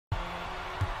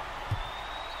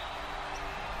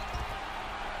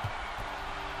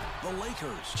The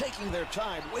Lakers taking their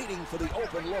time, waiting for the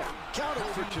open look. Counted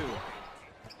for two.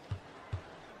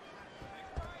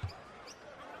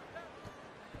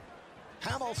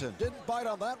 Hamilton didn't bite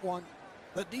on that one.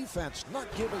 The defense not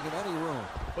giving him any room.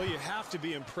 Well, you have to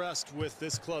be impressed with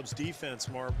this club's defense,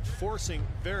 Marv, forcing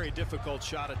very difficult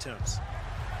shot attempts.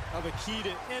 Now, the key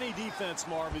to any defense,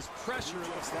 Marv, is pressure.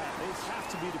 Just that. They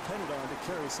have to be depended on to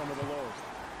carry some of the load.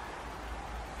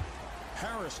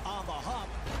 Harris on the hop,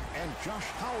 and Josh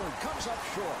Howard comes up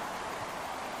short.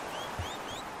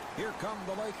 Here come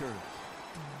the Lakers.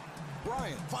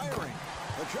 Bryant firing.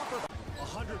 The jumper.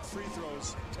 100 free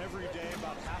throws every day,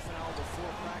 about half an hour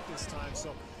before practice time.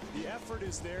 So the effort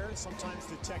is there. Sometimes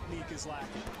the technique is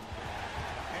lacking.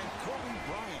 And Kobe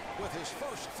Bryant with his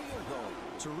first field goal.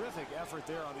 Terrific effort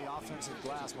there on the offensive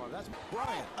glass, Mark. That's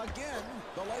Bryant again.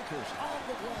 The Lakers on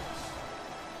the glass.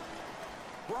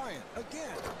 Bryant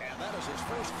again. And that is his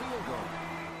first field goal.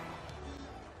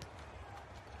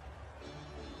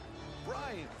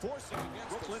 Bryant forcing against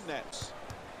Brooklyn Nets.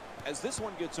 As this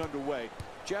one gets underway,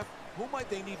 Jeff, who might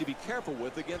they need to be careful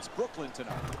with against Brooklyn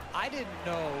tonight? I didn't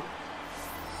know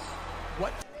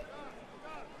what.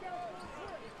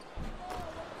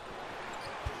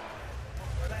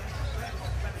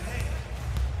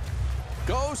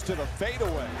 Goes to the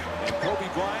fadeaway. And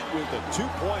Kobe Bryant with the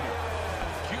two-pointer.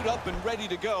 Queued up and ready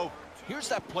to go. Here's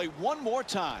that play one more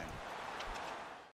time.